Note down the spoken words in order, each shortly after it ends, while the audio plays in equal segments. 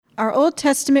Our Old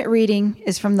Testament reading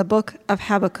is from the book of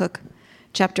Habakkuk,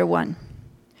 chapter 1.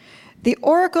 The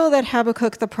oracle that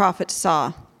Habakkuk the prophet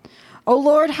saw. O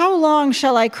Lord, how long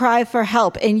shall I cry for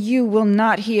help, and you will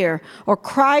not hear, or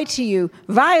cry to you,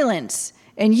 violence,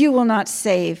 and you will not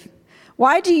save?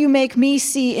 Why do you make me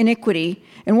see iniquity,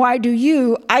 and why do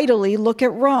you idly look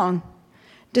at wrong?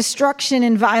 Destruction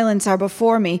and violence are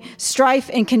before me. Strife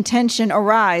and contention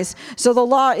arise. So the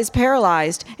law is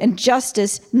paralyzed, and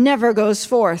justice never goes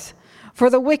forth. For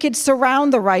the wicked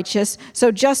surround the righteous,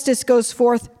 so justice goes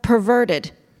forth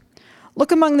perverted.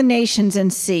 Look among the nations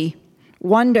and see.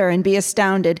 Wonder and be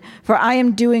astounded, for I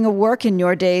am doing a work in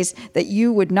your days that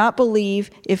you would not believe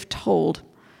if told.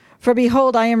 For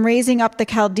behold, I am raising up the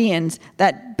Chaldeans,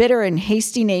 that bitter and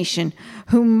hasty nation,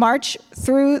 who march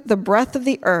through the breadth of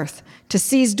the earth to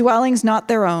seize dwellings not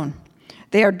their own.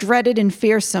 They are dreaded and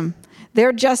fearsome.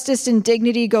 Their justice and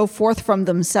dignity go forth from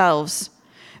themselves.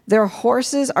 Their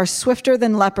horses are swifter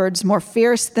than leopards, more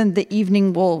fierce than the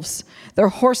evening wolves. Their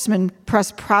horsemen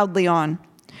press proudly on.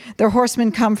 Their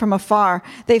horsemen come from afar.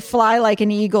 They fly like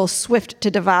an eagle, swift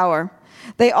to devour.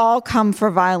 They all come for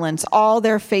violence, all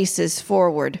their faces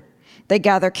forward. They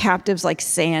gather captives like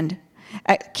sand.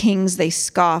 At kings they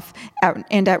scoff,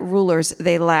 and at rulers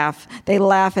they laugh. They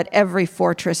laugh at every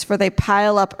fortress, for they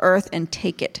pile up earth and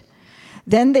take it.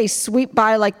 Then they sweep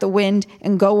by like the wind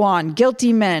and go on,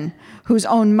 guilty men, whose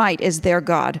own might is their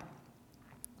God.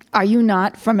 Are you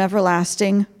not from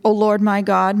everlasting, O Lord my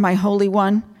God, my Holy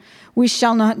One? We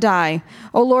shall not die.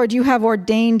 O Lord, you have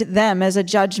ordained them as a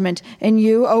judgment, and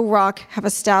you, O Rock, have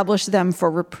established them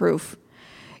for reproof.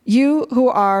 You who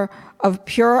are of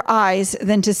purer eyes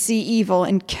than to see evil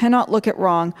and cannot look at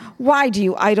wrong, why do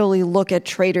you idly look at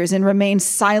traitors and remain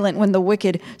silent when the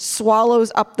wicked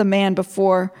swallows up the man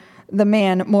before the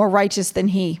man more righteous than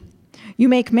he? You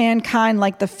make mankind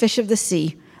like the fish of the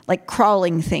sea, like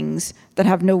crawling things that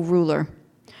have no ruler.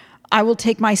 I will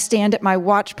take my stand at my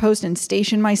watchpost and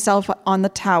station myself on the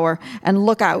tower and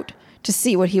look out to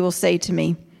see what he will say to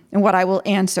me and what I will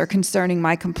answer concerning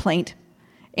my complaint.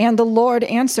 And the Lord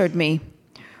answered me,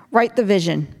 write the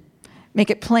vision, make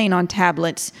it plain on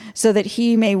tablets, so that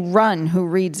he may run who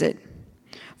reads it.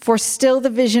 For still the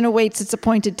vision awaits its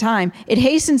appointed time. It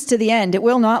hastens to the end, it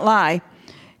will not lie.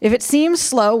 If it seems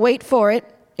slow, wait for it.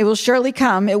 It will surely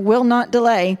come, it will not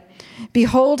delay.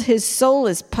 Behold, his soul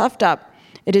is puffed up.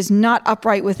 It is not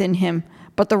upright within him,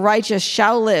 but the righteous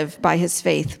shall live by his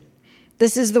faith.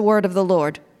 This is the word of the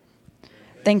Lord.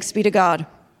 Thanks be to God.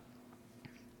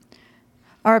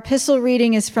 Our epistle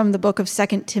reading is from the book of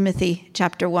 2 Timothy,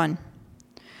 chapter 1.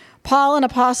 Paul, an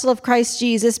apostle of Christ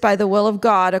Jesus by the will of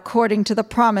God, according to the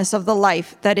promise of the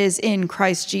life that is in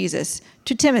Christ Jesus,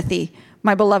 to Timothy,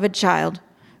 my beloved child,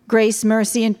 grace,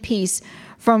 mercy, and peace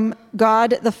from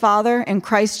God the Father and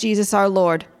Christ Jesus our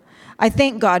Lord. I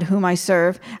thank God whom I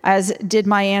serve, as did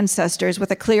my ancestors,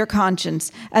 with a clear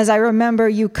conscience, as I remember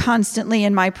you constantly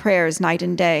in my prayers night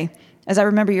and day, as I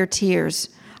remember your tears.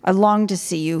 I long to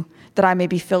see you, that I may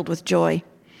be filled with joy.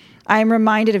 I am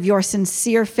reminded of your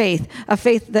sincere faith, a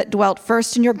faith that dwelt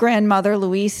first in your grandmother,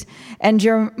 Louise, and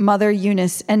your mother,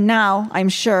 Eunice, and now, I'm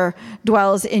sure,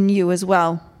 dwells in you as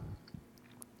well.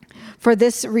 For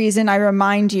this reason, I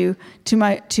remind you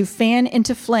to fan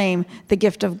into flame the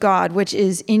gift of God, which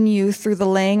is in you through the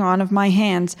laying on of my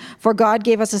hands. For God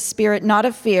gave us a spirit not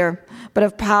of fear, but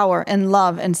of power and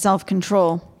love and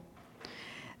self-control.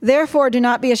 Therefore, do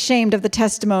not be ashamed of the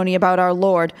testimony about our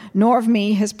Lord, nor of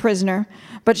me, his prisoner,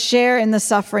 but share in the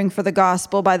suffering for the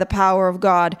gospel by the power of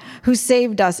God, who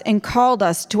saved us and called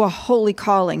us to a holy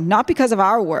calling, not because of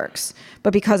our works,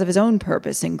 but because of his own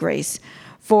purpose and grace,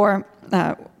 for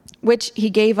which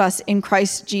he gave us in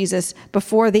Christ Jesus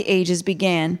before the ages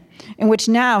began, and which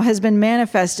now has been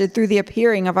manifested through the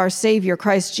appearing of our Savior,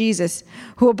 Christ Jesus,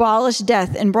 who abolished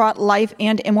death and brought life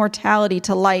and immortality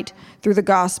to light through the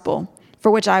gospel, for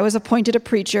which I was appointed a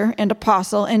preacher and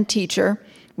apostle and teacher,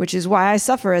 which is why I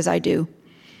suffer as I do.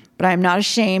 But I am not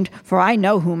ashamed, for I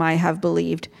know whom I have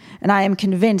believed, and I am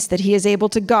convinced that he is able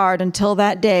to guard until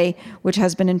that day which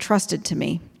has been entrusted to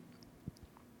me.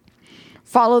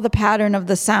 Follow the pattern of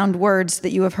the sound words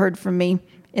that you have heard from me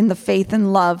in the faith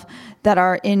and love that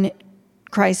are in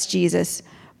Christ Jesus.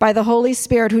 By the Holy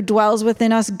Spirit who dwells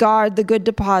within us, guard the good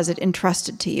deposit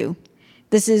entrusted to you.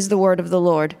 This is the word of the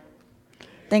Lord.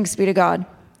 Thanks be to God.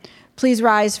 Please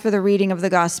rise for the reading of the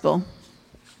gospel.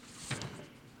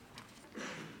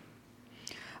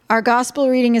 Our gospel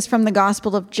reading is from the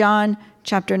Gospel of John,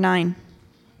 chapter 9.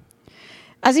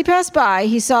 As he passed by,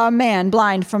 he saw a man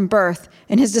blind from birth,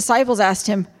 and his disciples asked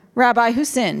him, Rabbi, who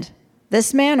sinned,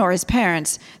 this man or his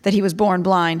parents, that he was born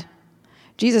blind?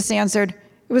 Jesus answered,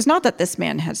 It was not that this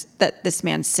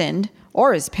man sinned,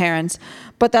 or his parents,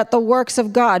 but that the works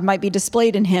of God might be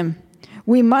displayed in him.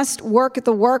 We must work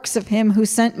the works of him who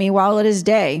sent me while it is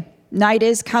day. Night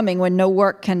is coming when no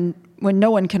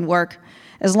one can work.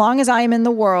 As long as I am in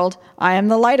the world, I am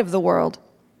the light of the world."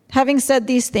 Having said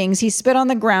these things, he spit on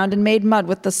the ground and made mud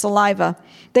with the saliva.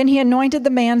 Then he anointed the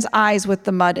man's eyes with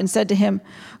the mud and said to him,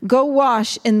 "Go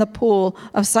wash in the pool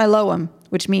of Siloam,"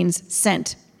 which means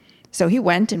sent. So he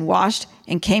went and washed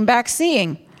and came back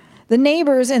seeing. The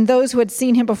neighbors and those who had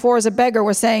seen him before as a beggar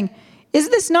were saying, "Is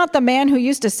this not the man who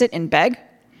used to sit and beg?"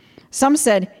 Some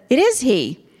said, "It is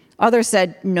he." Others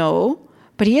said, "No,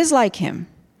 but he is like him."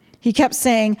 He kept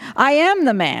saying, "I am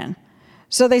the man."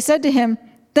 So they said to him,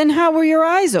 "Then how were your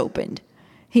eyes opened?"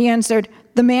 He answered,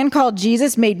 "The man called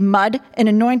Jesus made mud and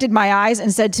anointed my eyes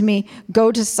and said to me,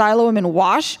 'Go to Siloam and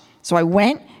wash.' So I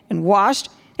went and washed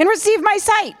and received my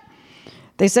sight."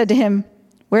 They said to him,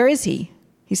 "Where is he?"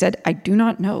 He said, "I do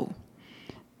not know."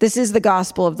 This is the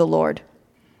gospel of the Lord.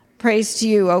 Praise to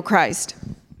you, O Christ.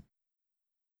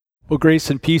 Well,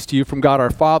 grace and peace to you from God our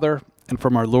Father and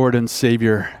from our Lord and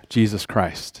Savior, Jesus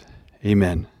Christ.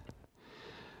 Amen.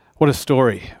 What a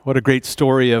story. What a great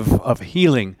story of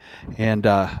healing. And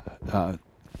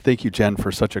thank you, Jen,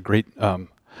 for such a great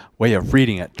way of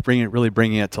reading it, really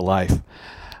bringing it to life.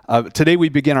 Today we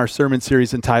begin our sermon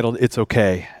series entitled, "It's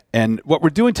Okay." And what we're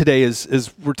doing today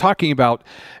is we're talking about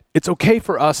it's okay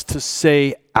for us to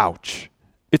say, ouch.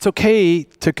 It's okay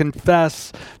to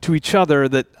confess to each other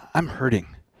that I'm hurting.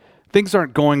 Things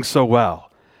aren't going so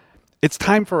well. It's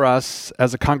time for us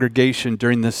as a congregation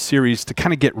during this series to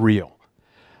kind of get real,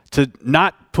 to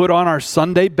not put on our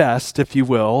Sunday best, if you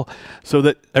will, so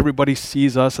that everybody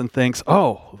sees us and thinks,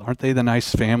 "Oh, aren't they the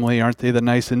nice family? Aren't they the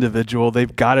nice individual?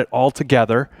 They've got it all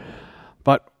together."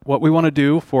 But what we want to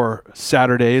do for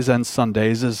Saturdays and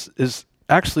Sundays is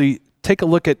actually take a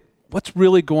look at what's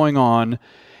really going on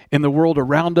in the world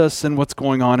around us and what's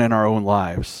going on in our own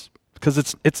lives.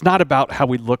 Because it's not about how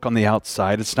we look on the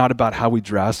outside. It's not about how we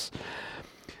dress.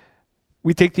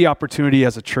 We take the opportunity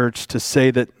as a church to say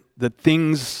the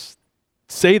things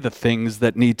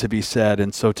that need to be said.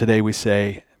 And so today we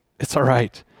say, it's all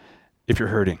right if you're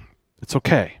hurting. It's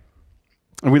okay.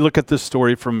 And we look at this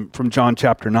story from John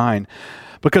chapter 9,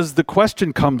 because the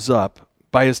question comes up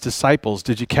by his disciples.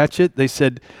 Did you catch it? They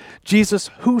said,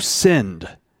 "Jesus, who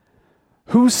sinned?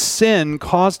 Whose sin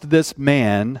caused this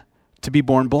man to be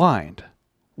born blind?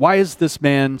 Why is this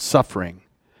man suffering?"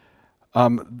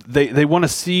 They want to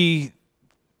see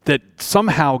that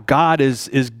somehow God is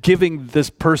giving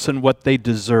this person what they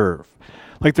deserve.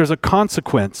 Like there's a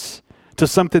consequence to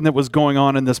something that was going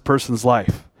on in this person's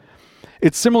life.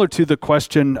 It's similar to the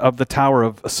question of the Tower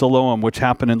of Siloam, which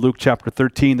happened in Luke chapter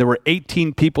 13. There were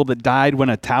 18 people that died when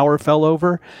a tower fell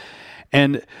over.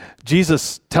 And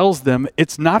Jesus tells them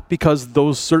it's not because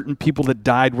those certain people that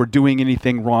died were doing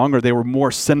anything wrong or they were more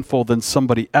sinful than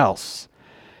somebody else.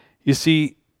 You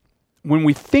see, when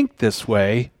we think this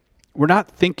way, we're not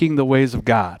thinking the ways of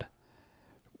God.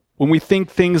 When we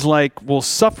think things like, well,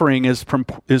 suffering is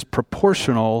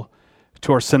proportional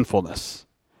to our sinfulness,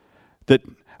 that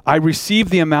I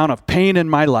receive the amount of pain in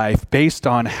my life based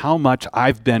on how much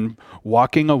I've been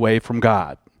walking away from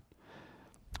God.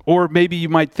 Or maybe you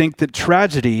might think that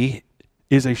tragedy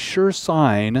is a sure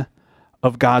sign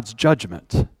of God's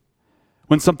judgment.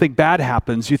 When something bad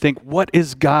happens, you think, what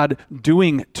is God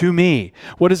doing to me?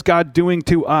 What is God doing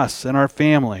to us and our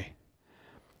family?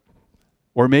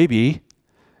 Or maybe,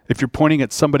 if you're pointing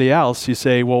at somebody else, you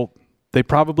say, well, they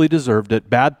probably deserved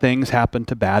it. Bad things happen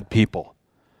to bad people.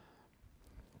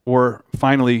 Or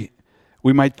finally,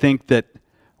 we might think that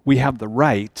we have the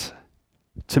right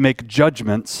to make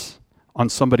judgments on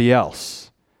somebody else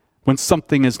when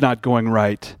something is not going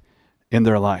right in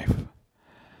their life.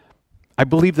 I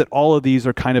believe that all of these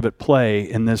are kind of at play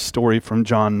in this story from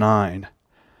John 9.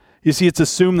 You see, it's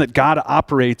assumed that God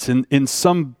operates in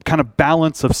some kind of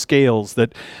balance of scales,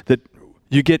 that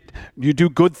you do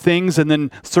good things and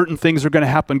then certain things are going to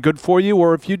happen good for you,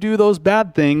 or if you do those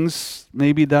bad things,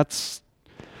 maybe you're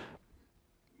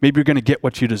going to get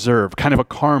what you deserve, kind of a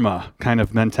karma kind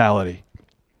of mentality.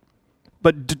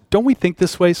 But don't we think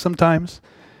this way sometimes?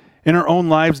 In our own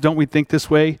lives, don't we think this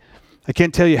way? I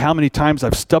can't tell you how many times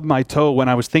I've stubbed my toe when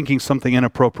I was thinking something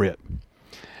inappropriate.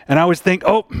 And I always think,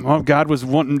 God was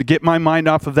wanting to get my mind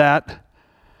off of that.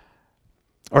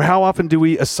 Or how often do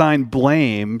we assign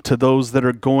blame to those that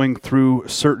are going through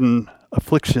certain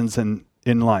afflictions in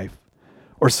life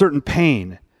or certain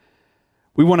pain?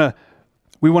 We want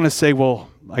to say,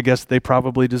 well, I guess they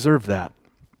probably deserve that.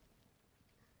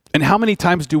 And how many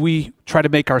times do we try to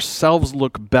make ourselves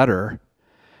look better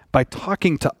by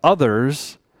talking to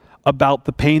others about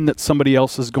the pain that somebody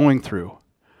else is going through.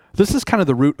 This is kind of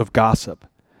the root of gossip.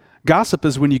 Gossip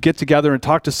is when you get together and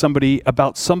talk to somebody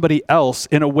about somebody else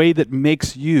in a way that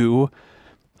makes you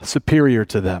superior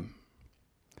to them.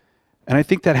 And I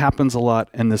think that happens a lot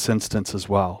in this instance as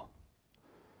well.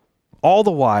 All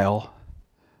the while,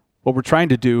 what we're trying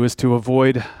to do is to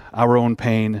avoid our own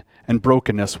pain and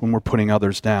brokenness when we're putting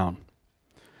others down.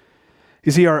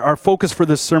 You see, our focus for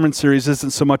this sermon series isn't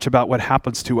so much about what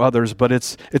happens to others, but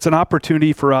it's an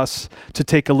opportunity for us to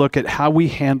take a look at how we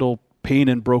handle pain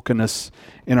and brokenness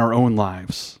in our own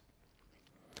lives.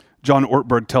 John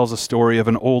Ortberg tells a story of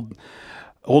an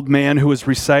old man who was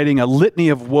reciting a litany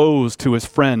of woes to his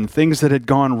friend, things that had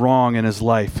gone wrong in his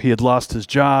life. He had lost his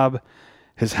job,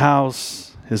 his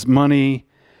house, his money,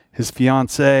 his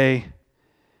fiancée,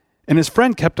 and his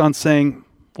friend kept on saying,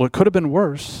 well, it could have been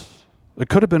worse. It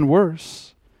could have been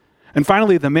worse. And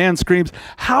finally, the man screams,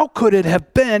 how could it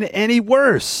have been any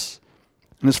worse?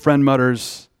 And his friend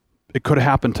mutters, it could have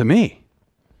happened to me.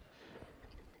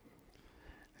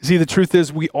 See, the truth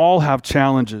is we all have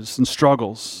challenges and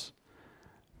struggles.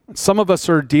 Some of us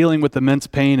are dealing with immense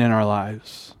pain in our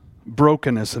lives,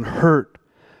 brokenness and hurt,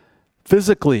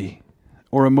 physically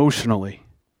or emotionally.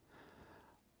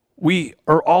 We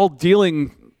are all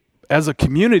dealing, as a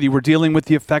community, we're dealing with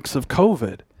the effects of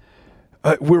COVID.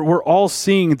 We're all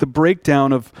seeing the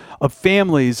breakdown of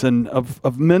families and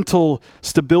of mental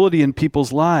stability in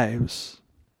people's lives.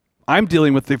 I'm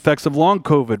dealing with the effects of long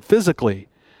COVID physically.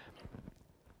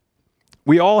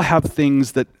 We all have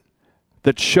things that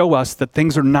show us that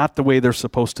things are not the way they're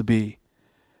supposed to be.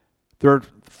 There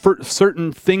are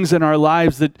certain things in our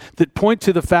lives that point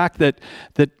to the fact that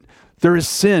there is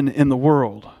sin in the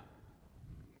world.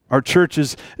 Our church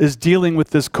is dealing with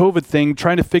this COVID thing,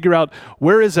 trying to figure out,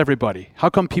 where is everybody? How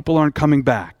come people aren't coming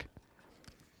back?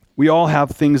 We all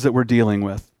have things that we're dealing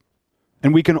with.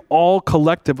 And we can all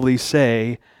collectively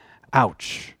say,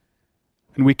 ouch.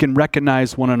 And we can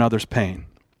recognize one another's pain.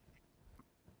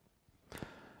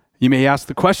 You may ask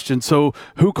the question, so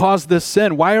who caused this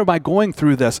sin? Why am I going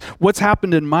through this? What's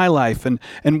happened in my life? And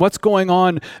what's going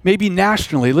on maybe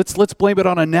nationally? Let's blame it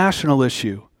on a national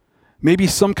issue. Maybe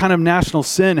some kind of national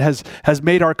sin has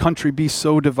made our country be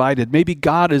so divided. Maybe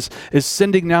God is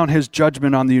sending down his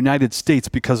judgment on the United States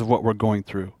because of what we're going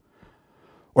through.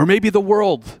 Or maybe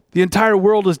the entire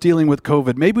world is dealing with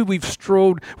COVID. Maybe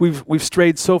we've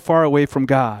strayed so far away from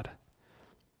God.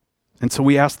 And so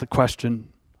we ask the question,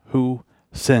 who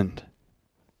sinned?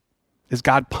 Is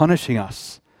God punishing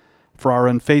us for our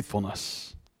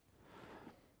unfaithfulness?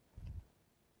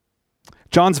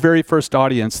 John's very first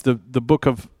audience, the book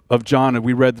of John that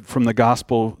we read from the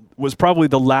gospel, was probably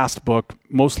the last book,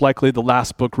 most likely the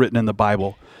last book written in the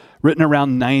Bible, written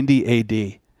around 90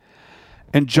 AD.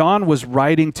 And John was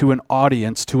writing to an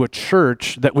audience, to a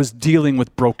church that was dealing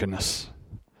with brokenness.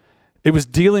 It was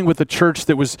dealing with a church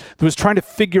that was trying to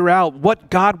figure out what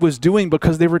God was doing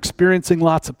because they were experiencing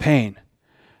lots of pain.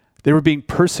 They were being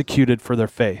persecuted for their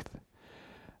faith.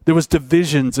 There was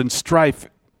divisions and strife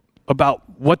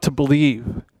about what to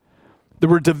believe. There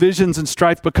were divisions and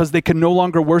strife because they could no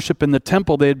longer worship in the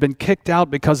temple. They had been kicked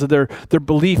out because of their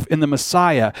belief in the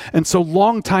Messiah. And so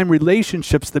long-time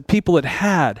relationships that people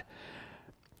had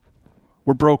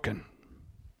were broken.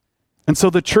 And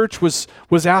so the church was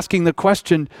asking the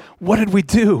question, what did we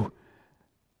do?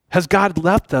 Has God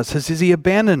left us? Has he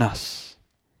abandoned us?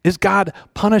 Is God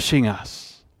punishing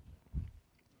us?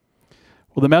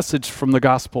 Well, the message from the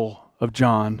Gospel of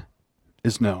John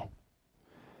is no.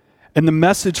 And the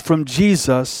message from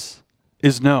Jesus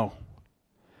is no.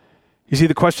 You see,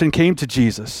 the question came to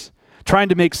Jesus, trying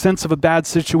to make sense of a bad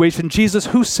situation. Jesus,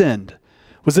 who sinned?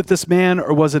 Was it this man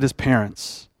or was it his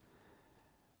parents?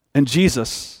 And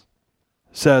Jesus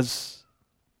says,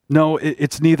 no,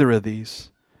 it's neither of these.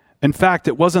 In fact,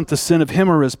 it wasn't the sin of him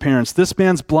or his parents. This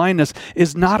man's blindness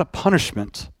is not a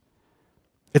punishment.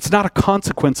 It's not a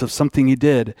consequence of something he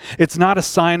did. It's not a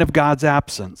sign of God's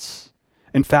absence.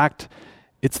 In fact,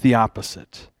 it's the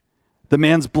opposite. The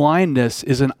man's blindness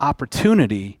is an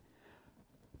opportunity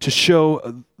to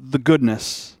show the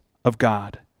goodness of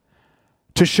God,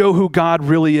 to show who God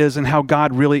really is and how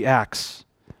God really acts.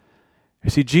 You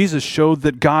see, Jesus showed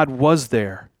that God was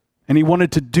there, and he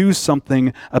wanted to do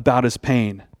something about his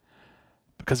pain,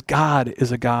 because God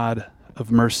is a God of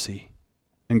mercy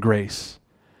and grace.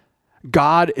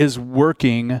 God is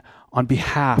working on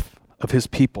behalf of his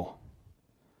people.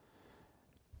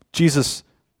 Jesus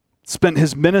spent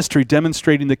his ministry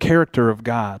demonstrating the character of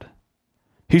God.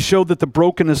 He showed that the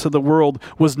brokenness of the world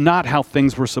was not how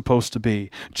things were supposed to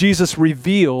be. Jesus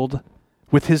revealed,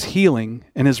 with his healing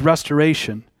and his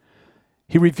restoration,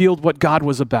 he revealed what God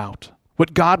was about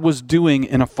what God was doing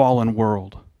in a fallen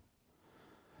world.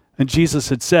 And Jesus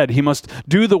had said he must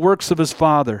do the works of his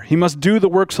Father. He must do the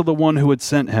works of the one who had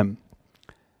sent him,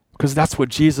 because that's what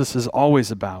Jesus is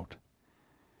always about.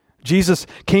 Jesus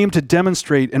came to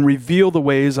demonstrate and reveal the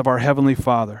ways of our Heavenly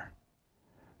Father.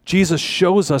 Jesus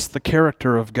shows us the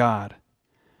character of God.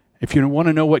 If you want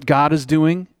to know what God is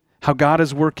doing, how God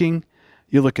is working,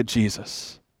 you look at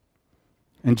Jesus.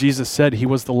 And Jesus said he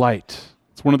was the light.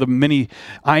 It's one of the many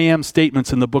I am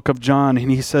statements in the book of John, and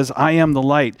he says, I am the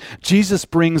light. Jesus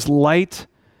brings light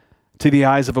to the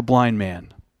eyes of a blind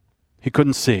man. He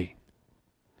couldn't see.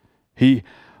 He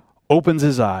opens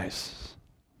his eyes.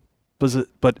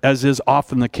 But as is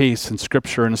often the case in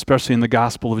Scripture, and especially in the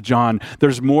Gospel of John,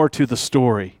 there's more to the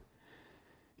story.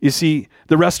 You see,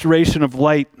 the restoration of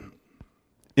light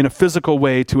in a physical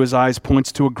way to his eyes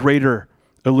points to a greater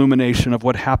illumination of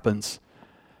what happens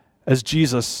as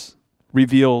Jesus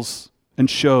reveals and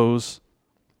shows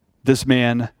this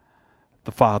man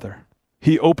the Father.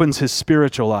 He opens his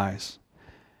spiritual eyes.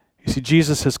 You see,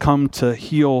 Jesus has come to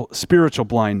heal spiritual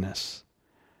blindness.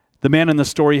 The man in the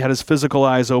story had his physical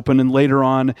eyes open, and later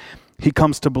on, he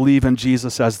comes to believe in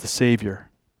Jesus as the Savior.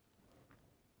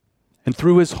 And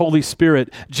through his Holy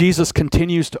Spirit, Jesus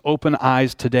continues to open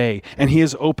eyes today, and he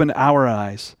has opened our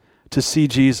eyes to see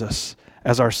Jesus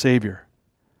as our Savior.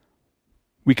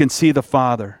 We can see the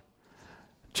Father.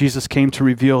 Jesus came to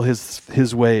reveal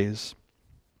his ways.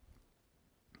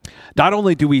 Not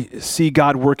only do we see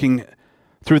God working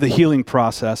through the healing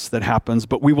process that happens,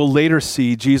 but we will later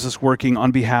see Jesus working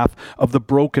on behalf of the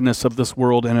brokenness of this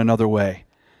world in another way.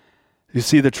 You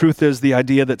see, the truth is the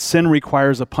idea that sin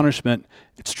requires a punishment,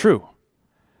 it's true.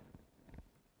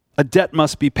 A debt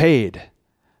must be paid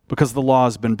because the law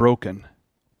has been broken.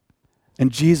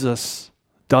 And Jesus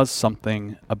does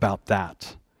something about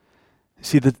that. You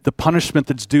see, the punishment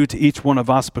that's due to each one of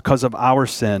us because of our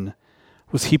sin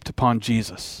was heaped upon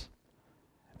Jesus.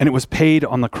 And it was paid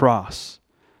on the cross.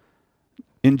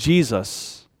 In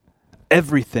Jesus,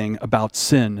 everything about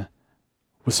sin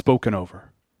was spoken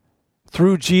over.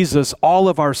 Through Jesus, all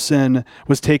of our sin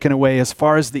was taken away as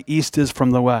far as the east is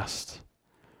from the west.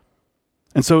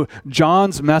 And so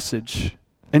John's message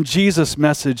and Jesus'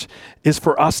 message is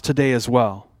for us today as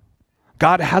well.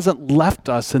 God hasn't left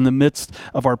us in the midst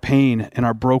of our pain and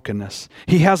our brokenness.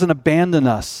 He hasn't abandoned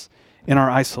us in our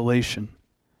isolation.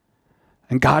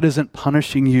 And God isn't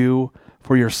punishing you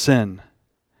for your sin.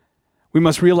 We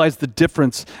must realize the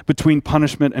difference between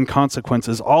punishment and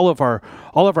consequences. All of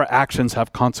our actions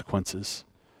have consequences.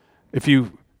 If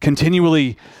you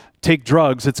continually take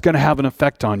drugs, it's going to have an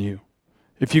effect on you.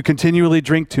 If you continually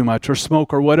drink too much or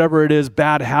smoke or whatever it is,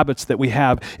 bad habits that we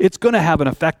have, it's going to have an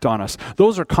effect on us.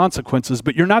 Those are consequences,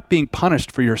 but you're not being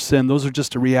punished for your sin. Those are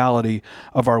just a reality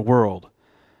of our world.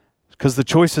 Because the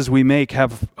choices we make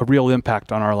have a real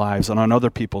impact on our lives and on other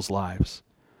people's lives.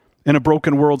 In a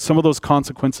broken world, some of those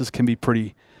consequences can be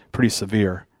pretty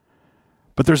severe.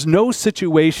 But there's no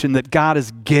situation that God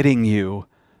is getting you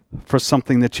for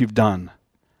something that you've done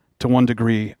to one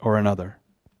degree or another.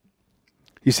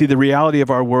 You see, the reality of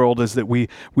our world is that we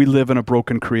live in a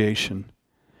broken creation.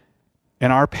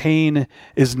 And our pain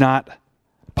is not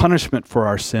punishment for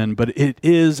our sin, but it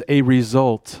is a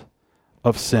result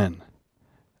of sin.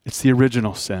 It's the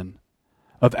original sin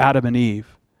of Adam and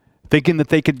Eve, thinking that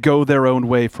they could go their own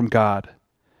way from God,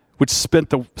 which sent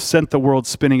the world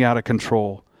spinning out of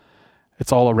control.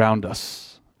 It's all around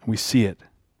us. We see it.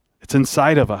 It's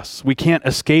inside of us. We can't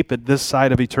escape it this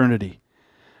side of eternity.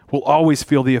 We'll always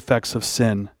feel the effects of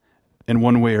sin in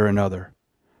one way or another,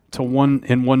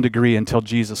 in one degree until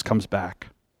Jesus comes back.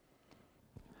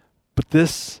 But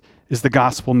this is the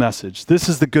gospel message. This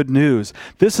is the good news.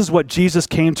 This is what Jesus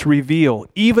came to reveal.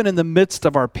 Even in the midst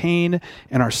of our pain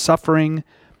and our suffering,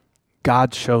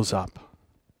 God shows up.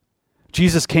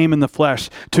 Jesus came in the flesh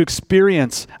to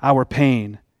experience our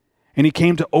pain, and he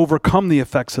came to overcome the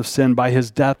effects of sin by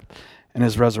his death and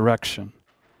his resurrection.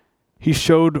 He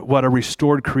showed what a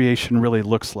restored creation really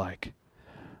looks like.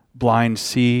 Blind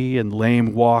see and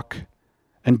lame walk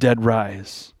and dead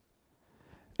rise.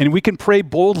 And we can pray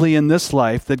boldly in this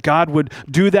life that God would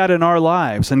do that in our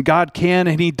lives, and God can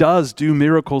and he does do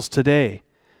miracles today.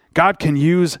 God can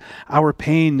use our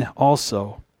pain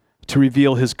also to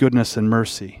reveal his goodness and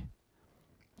mercy.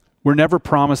 We're never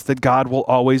promised that God will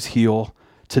always heal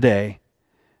today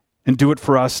and do it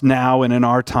for us now and in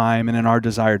our time and in our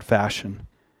desired fashion.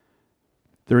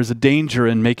 There is a danger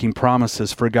in making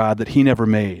promises for God that he never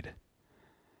made.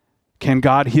 Can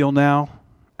God heal now?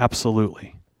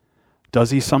 Absolutely.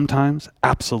 Does he sometimes?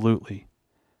 Absolutely.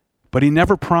 But he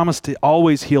never promised to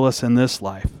always heal us in this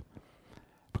life,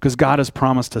 because God has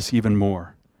promised us even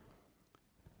more.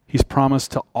 He's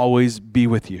promised to always be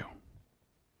with you.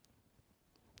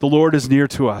 The Lord is near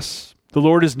to us. The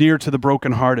Lord is near to the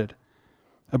brokenhearted.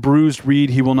 A bruised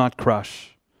reed he will not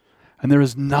crush. And there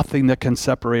is nothing that can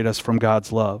separate us from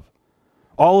God's love.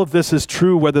 All of this is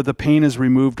true whether the pain is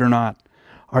removed or not.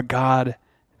 Our God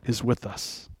is with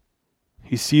us.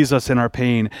 He sees us in our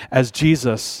pain as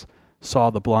Jesus saw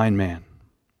the blind man.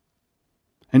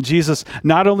 And Jesus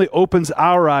not only opens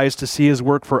our eyes to see his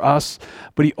work for us,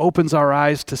 but he opens our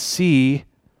eyes to see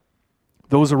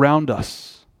those around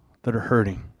us that are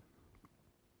hurting.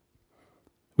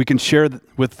 We can share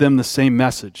with them the same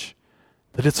message,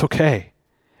 that it's okay.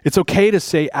 It's okay to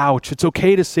say ouch. It's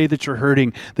okay to say that you're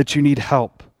hurting, that you need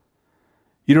help.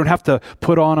 You don't have to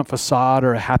put on a facade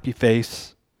or a happy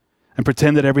face and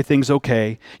pretend that everything's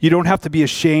okay. You don't have to be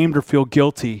ashamed or feel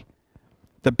guilty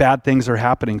that bad things are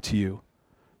happening to you,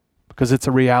 because it's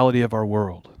a reality of our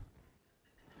world.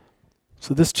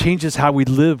 So this changes how we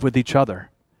live with each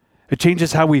other. It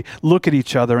changes how we look at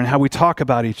each other and how we talk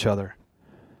about each other,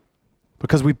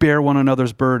 because we bear one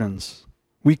another's burdens.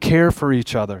 We care for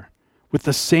each other with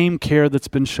the same care that's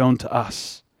been shown to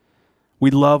us.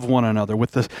 We love one another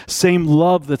with the same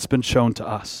love that's been shown to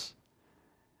us.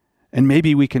 And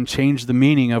maybe we can change the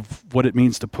meaning of what it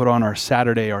means to put on our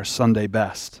Saturday or Sunday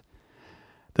best.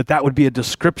 That would be a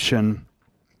description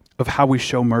of how we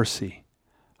show mercy,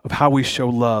 of how we show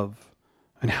love,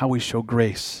 and how we show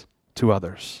grace to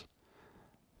others.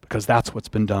 Because that's what's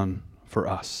been done for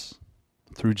us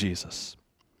through Jesus.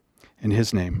 In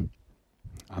his name,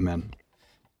 amen.